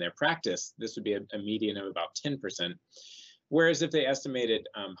patients in their practice. This would be a median of about 10%. Whereas if they estimated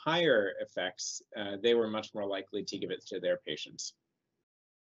higher effects, they were much more likely to give it to their patients.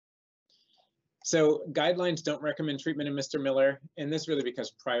 So guidelines don't recommend treatment in Mr. Miller, and this really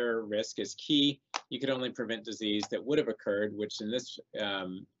because prior risk is key. You could only prevent disease that would have occurred, which in this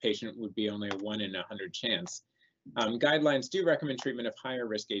patient would be only a 1 in 100 chance. Guidelines do recommend treatment of higher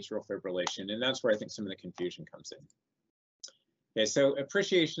risk atrial fibrillation, and that's where I think some of the confusion comes in. Okay, so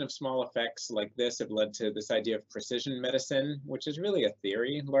appreciation of small effects like this have led to this idea of precision medicine, which is really a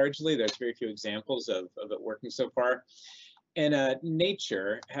theory largely. There's very few examples of it working so far. And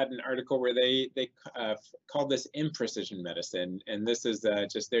Nature had an article where they called this imprecision medicine, and this is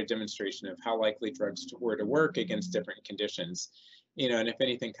just their demonstration of how likely drugs were to work against different conditions, and if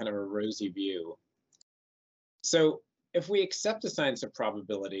anything, kind of a rosy view. So if we accept the science of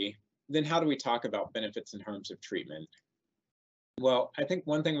probability, then how do we talk about benefits and harms of treatment? Well, I think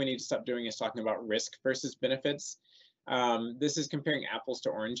one thing we need to stop doing is talking about risk versus benefits. This is comparing apples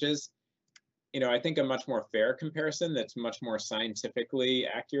to oranges. I think a much more fair comparison that's much more scientifically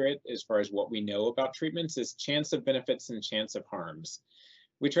accurate as far as what we know about treatments is chance of benefits and chance of harms.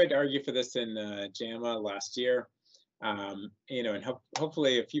 We tried to argue for this in JAMA last year, and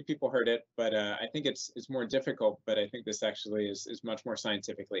hopefully a few people heard it, but I think it's more difficult, but I think this actually is much more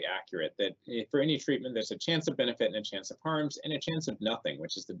scientifically accurate, that for any treatment, there's a chance of benefit and a chance of harms and a chance of nothing,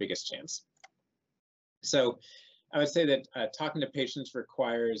 which is the biggest chance. So I would say that talking to patients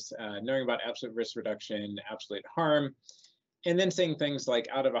requires knowing about absolute risk reduction, absolute harm, and then saying things like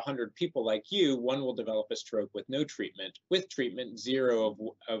out of 100 people like you, 1 will develop a stroke with no treatment. With treatment, 0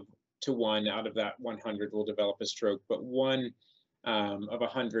 to 1 out of that 100 will develop a stroke, but 1 of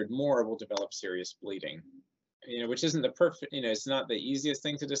 100 more will develop serious bleeding. Which isn't the perfect, it's not the easiest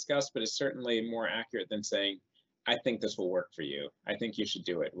thing to discuss, but it's certainly more accurate than saying, I think this will work for you. I think you should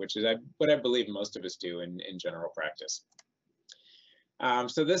do it, which is what I believe most of us do in general practice.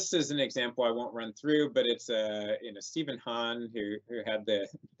 So this is an example I won't run through, but it's Stephen Hahn, who had the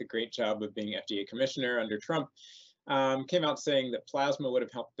great job of being FDA commissioner under Trump, came out saying that plasma would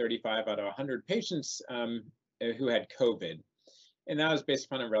have helped 35 out of 100 patients who had COVID. And that was based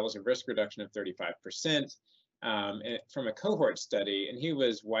upon a relative risk reduction of 35% from a cohort study. And he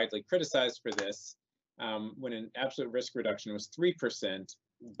was widely criticized for this when an absolute risk reduction was 3%,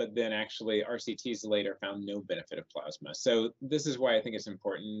 but then actually RCTs later found no benefit of plasma. So this is why I think it's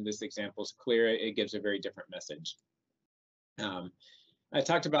important. This example is clear. It gives a very different message. I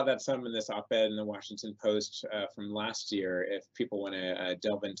talked about that some in this op-ed in the Washington Post from last year, if people want to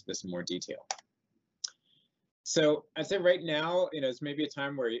delve into this in more detail. So I'd say right now, it's maybe a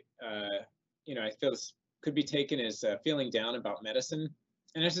time where, I feel this could be taken as feeling down about medicine.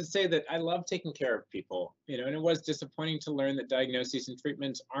 And I should say that I love taking care of people, and it was disappointing to learn that diagnoses and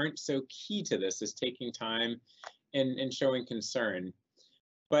treatments aren't so key to this as taking time and showing concern.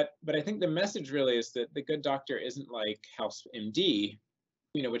 But I think the message really is that the good doctor isn't like House MD,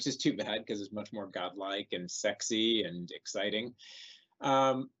 which is too bad because it's much more godlike and sexy and exciting.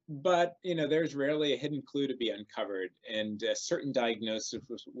 But there's rarely a hidden clue to be uncovered, and a certain diagnosis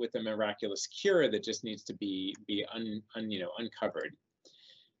with a miraculous cure that just needs to be uncovered.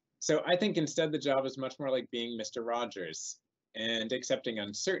 So I think instead the job is much more like being Mr. Rogers and accepting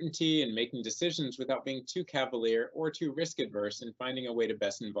uncertainty and making decisions without being too cavalier or too risk adverse, and finding a way to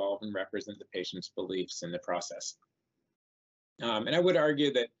best involve and represent the patient's beliefs in the process. And I would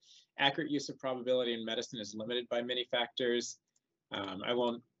argue that accurate use of probability in medicine is limited by many factors. I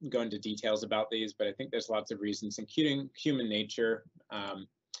won't go into details about these, but I think there's lots of reasons, including human nature.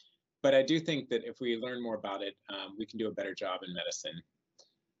 But I do think that if we learn more about it, we can do a better job in medicine.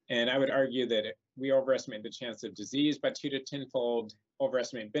 And I would argue that we overestimate the chance of disease by 2 to 10-fold,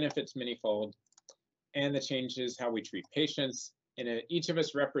 overestimate benefits many-fold, and the changes how we treat patients. And each of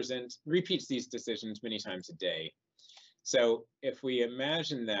us repeats these decisions many times a day. So if we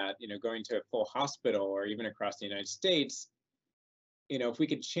imagine that, going to a full hospital or even across the United States, if we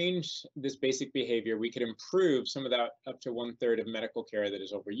could change this basic behavior, we could improve some of that up to 1/3 of medical care that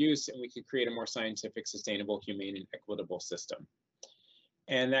is overuse, and we could create a more scientific, sustainable, humane, and equitable system.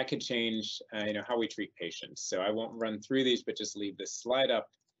 And that could change, how we treat patients. So I won't run through these, but just leave this slide up.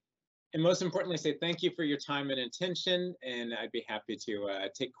 And most importantly, say thank you for your time and attention, and I'd be happy to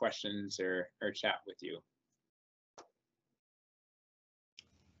take questions or chat with you.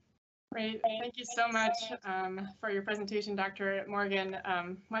 Great. Thank you so much for your presentation, Dr. Morgan.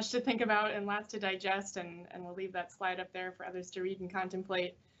 Much to think about and lots to digest, and we'll leave that slide up there for others to read and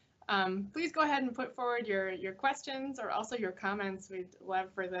contemplate. Please go ahead and put forward your questions or also your comments. We'd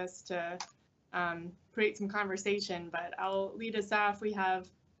love for this to create some conversation, but I'll lead us off. We have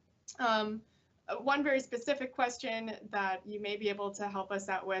one very specific question that you may be able to help us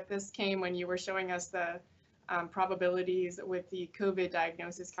out with. This came when you were showing us the probabilities with the COVID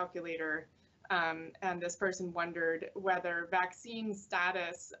diagnosis calculator. And this person wondered whether vaccine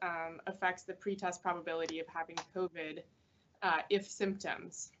status affects the pretest probability of having COVID if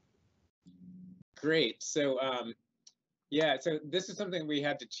symptoms. Great. So yeah, so this is something we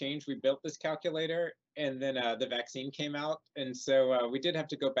had to change. We built this calculator, and then the vaccine came out. And so we did have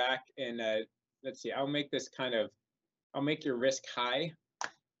to go back and let's see, I'll make your risk high,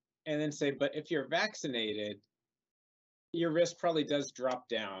 and then say, but if you're vaccinated, your risk probably does drop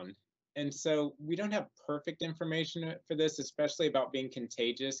down. And so we don't have perfect information for this, especially about being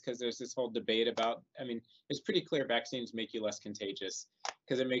contagious, because there's this whole debate about, it's pretty clear vaccines make you less contagious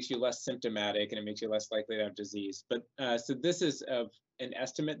because it makes you less symptomatic and it makes you less likely to have disease. But so this is an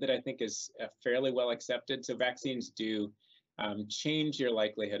estimate that I think is fairly well accepted. So vaccines do change your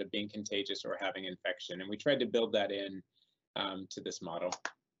likelihood of being contagious or having infection. And we tried to build that in to this model.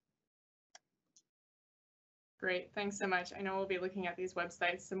 Great, thanks so much. I know we'll be looking at these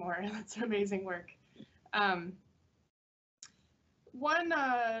websites some more. That's amazing work. One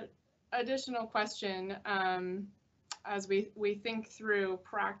additional question, as we think through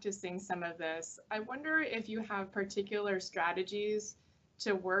practicing some of this, I wonder if you have particular strategies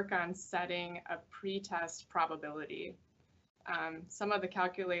to work on setting a pretest probability. Some of the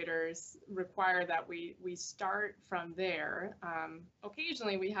calculators require that we start from there.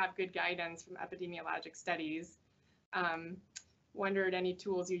 Occasionally we have good guidance from epidemiologic studies. Wondered any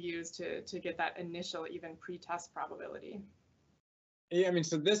tools you use to get that initial even pretest probability. Yeah,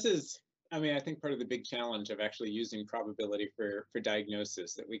 so this is, I think part of the big challenge of actually using probability for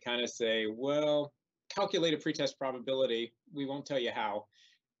diagnosis, that we kind of say, well, calculate a pretest probability, we won't tell you how,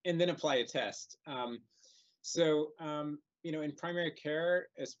 and then apply a test. in primary care,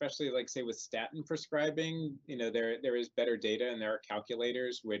 especially like say with statin prescribing, there is better data and there are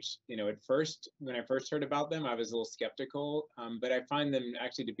calculators, which, at first, when I first heard about them, I was a little skeptical, but I find them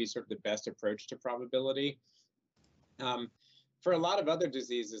actually to be sort of the best approach to probability. For a lot of other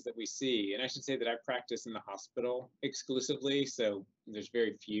diseases that we see, and I should say that I practice in the hospital exclusively, so there's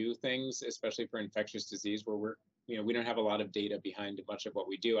very few things, especially for infectious disease, where we don't have a lot of data behind much of what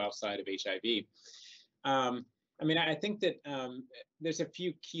we do outside of HIV. I think that there's a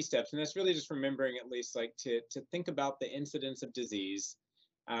few key steps, and that's really just remembering at least like to think about the incidence of disease,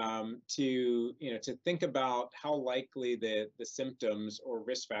 to think about how likely the symptoms or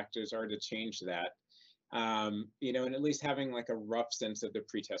risk factors are to change that. And at least having like a rough sense of the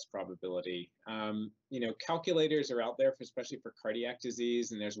pretest probability. Calculators are out there, especially for cardiac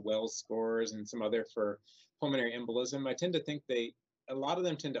disease, and there's Wells scores and some other for pulmonary embolism. I tend to think a lot of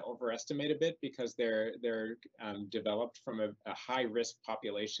them tend to overestimate a bit because they're developed from a high risk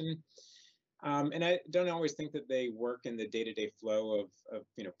population. And I don't always think that they work in the day-to-day flow of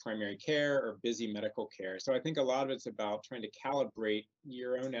primary care or busy medical care. So I think a lot of it's about trying to calibrate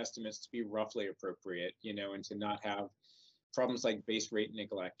your own estimates to be roughly appropriate, and to not have problems like base rate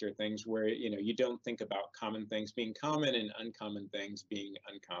neglect or things where, you don't think about common things being common and uncommon things being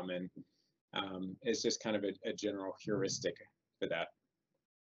uncommon. It's just kind of a general heuristic for that.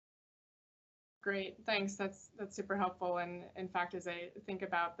 Great, thanks. That's super helpful. And in fact, as I think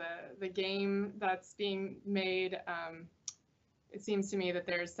about the game that's being made, it seems to me that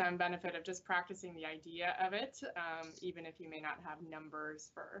there's some benefit of just practicing the idea of it, even if you may not have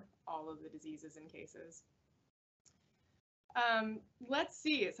numbers for all of the diseases and cases. Let's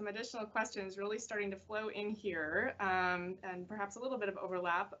see, some additional questions really starting to flow in here, and perhaps a little bit of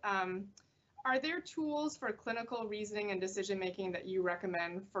overlap. Are there tools for clinical reasoning and decision-making that you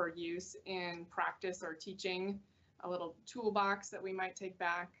recommend for use in practice or teaching? A little toolbox that we might take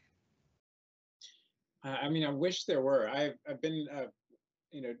back? I wish there were. I've been,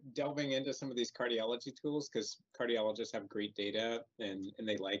 delving into some of these cardiology tools because cardiologists have great data and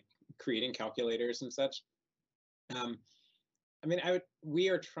they like creating calculators and such. We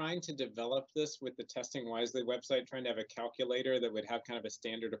are trying to develop this with the Testing Wisely website, trying to have a calculator that would have kind of a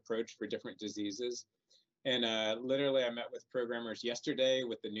standard approach for different diseases. And literally, I met with programmers yesterday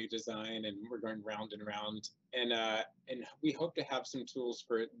with the new design, and we're going round and round. And we hope to have some tools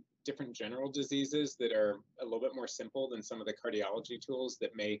for different general diseases that are a little bit more simple than some of the cardiology tools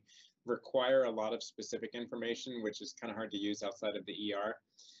that may require a lot of specific information, which is kind of hard to use outside of the ER.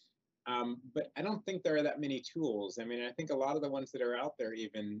 But I don't think there are that many tools. I think a lot of the ones that are out there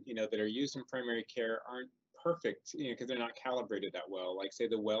even, that are used in primary care aren't perfect, because they're not calibrated that well, like say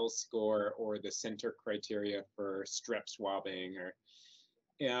the Wells score or the center criteria for strep swabbing.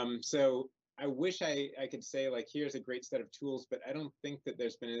 So I wish I could say like, here's a great set of tools, but I don't think that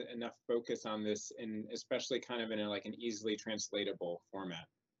there's been enough focus on this, and especially kind of in like an easily translatable format.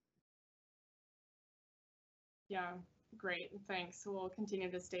 Yeah. Great, thanks. We'll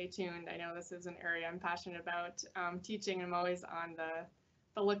continue to stay tuned. I know this is an area I'm passionate about teaching. I'm always on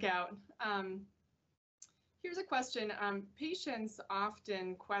the lookout. Here's a question. Patients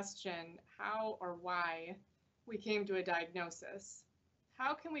often question how or why we came to a diagnosis.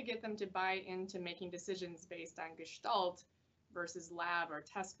 How can we get them to buy into making decisions based on Gestalt versus lab or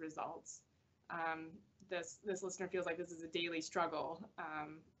test results? This listener feels like this is a daily struggle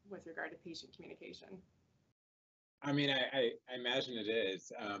with regard to patient communication. I imagine it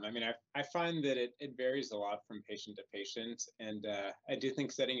is. I find that it varies a lot from patient to patient, and I do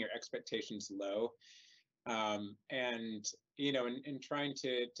think setting your expectations low, and trying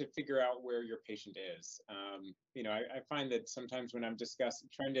to figure out where your patient is. I find that sometimes when I'm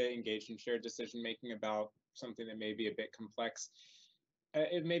trying to engage in shared decision making about something that may be a bit complex,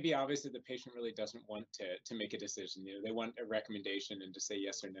 it may be obvious that the patient really doesn't want to make a decision. They want a recommendation and to say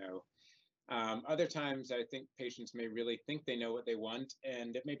yes or no. Other times, I think patients may really think they know what they want,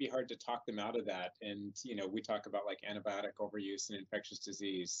 and it may be hard to talk them out of that. And, we talk about like antibiotic overuse and infectious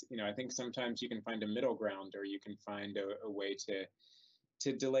disease. I think sometimes you can find a middle ground, or you can find a way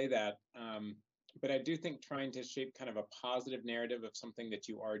to delay that. But I do think trying to shape kind of a positive narrative of something that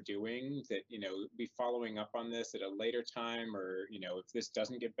you are doing, that, be following up on this at a later time, or, if this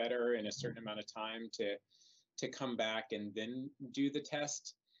doesn't get better in a certain amount of time, to come back and then do the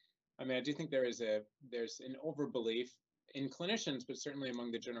test. I do think there's an overbelief in clinicians, but certainly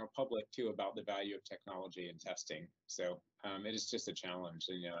among the general public too, about the value of technology and testing. So it is just a challenge,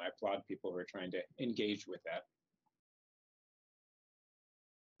 and I applaud people who are trying to engage with that.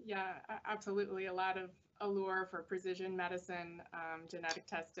 Yeah, absolutely. A lot allure for precision medicine, genetic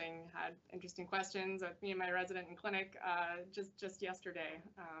testing, had interesting questions with me and my resident in clinic just yesterday.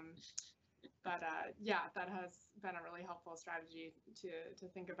 Yeah, that has been a really helpful strategy to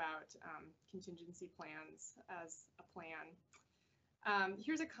think about contingency plans as a plan.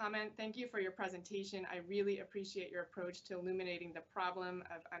 Here's a comment. Thank you for your presentation. I really appreciate your approach to illuminating the problem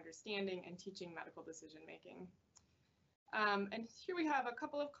of understanding and teaching medical decision making. And here we have a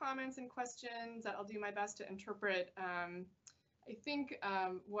couple of comments and questions that I'll do my best to interpret. I think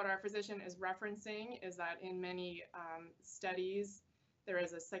what our physician is referencing is that in many studies, there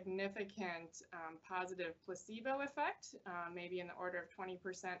is a significant positive placebo effect, maybe in the order of 20%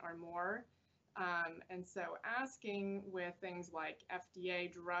 or more. And so asking with things like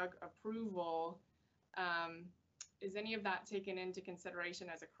FDA drug approval, is any of that taken into consideration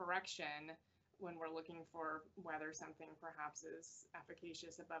as a correction when we're looking for whether something perhaps is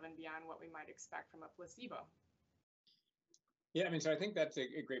efficacious above and beyond what we might expect from a placebo? Yeah, I mean, so I think that's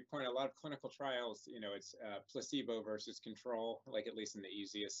a great point. A lot of clinical trials, it's placebo versus control, like at least in the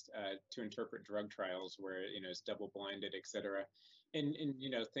easiest to interpret drug trials where, it's double blinded, et cetera. And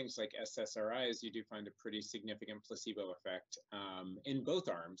things like SSRIs, you do find a pretty significant placebo effect in both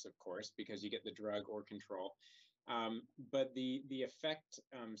arms, of course, because you get the drug or control. But the effect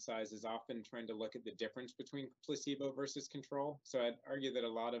size is often trying to look at the difference between placebo versus control. So I'd argue that a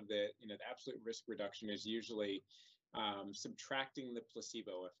lot of the, the absolute risk reduction is usually subtracting the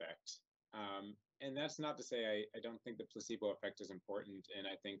placebo effect. And that's not to say I don't think the placebo effect is important. And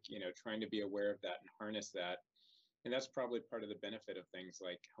I think, trying to be aware of that and harness that. And that's probably part of the benefit of things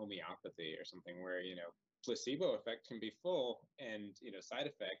like homeopathy or something where, placebo effect can be full and, side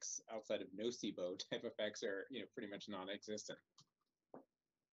effects outside of nocebo type effects are, pretty much non-existent.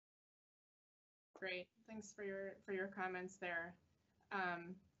 Great. Thanks for your comments there.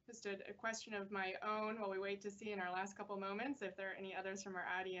 Just a question of my own while we wait to see in our last couple moments if there are any others from our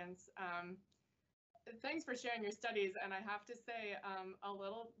audience. Thanks for sharing your studies, and I have to say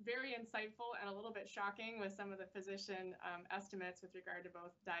very insightful and a little bit shocking with some of the physician estimates with regard to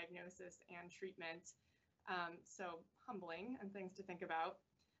both diagnosis and treatment. So humbling and things to think about.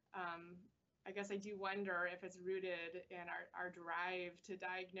 I guess I do wonder if it's rooted in our drive to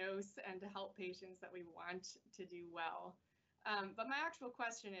diagnose and to help patients that we want to do well. But my actual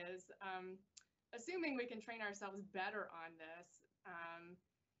question is, assuming we can train ourselves better on this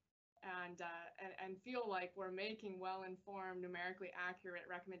and feel like we're making well-informed, numerically accurate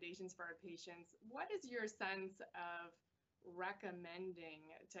recommendations for our patients, what is your sense of recommending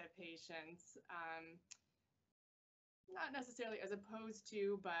to patients, not necessarily as opposed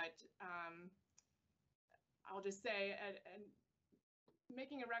to, but I'll just say,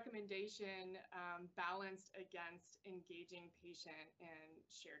 making a recommendation balanced against engaging patient in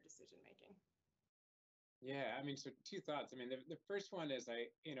shared decision making? Yeah, I mean, so two thoughts. I mean, the first one is I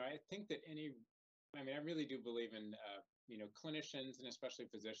think that I really do believe in, clinicians and especially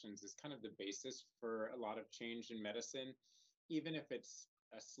physicians is kind of the basis for a lot of change in medicine, even if it's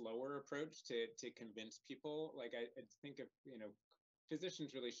a slower approach to convince people. Like I think of,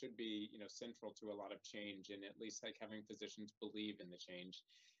 physicians really should be, central to a lot of change, and at least like having physicians believe in the change,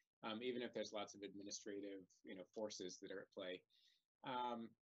 even if there's lots of administrative, forces that are at play.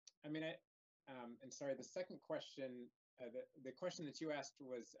 And sorry, the second question, the question that you asked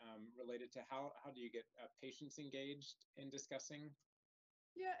was related to how do you get patients engaged in discussing?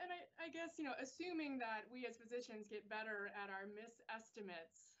 Yeah, and I guess, assuming that we as physicians get better at our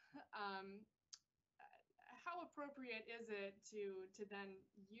misestimates, how appropriate is it to then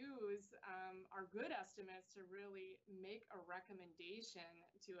use our good estimates to really make a recommendation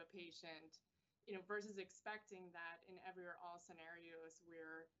to a patient, versus expecting that in every or all scenarios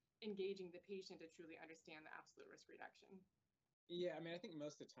we're engaging the patient to truly understand the absolute risk reduction? Yeah, I mean, I think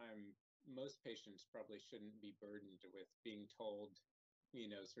most of the time, most patients probably shouldn't be burdened with being told,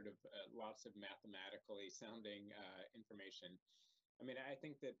 sort of lots of mathematically sounding information. I mean, I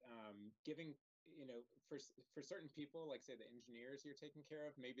think that giving, for certain people, like say the engineers you're taking care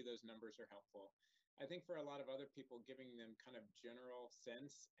of, maybe those numbers are helpful. I think for a lot of other people, giving them kind of general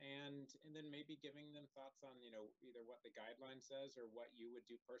sense and then maybe giving them thoughts on, either what the guideline says or what you would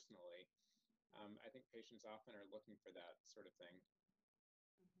do personally. I think patients often are looking for that sort of thing.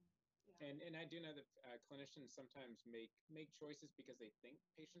 Mm-hmm. Yeah. And I do know that clinicians sometimes make choices because they think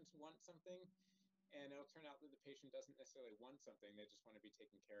patients want something. And it'll turn out that the patient doesn't necessarily want something; they just want to be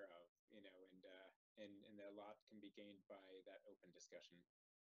taken care of, and a lot can be gained by that open discussion.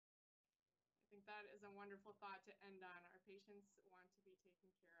 I think that is a wonderful thought to end on. Our patients want to be taken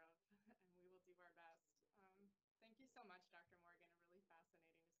care of, and we will do our best. Thank you so much, Dr. Morgan. A really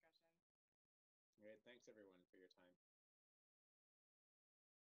fascinating discussion. Great. Thanks everyone for your time.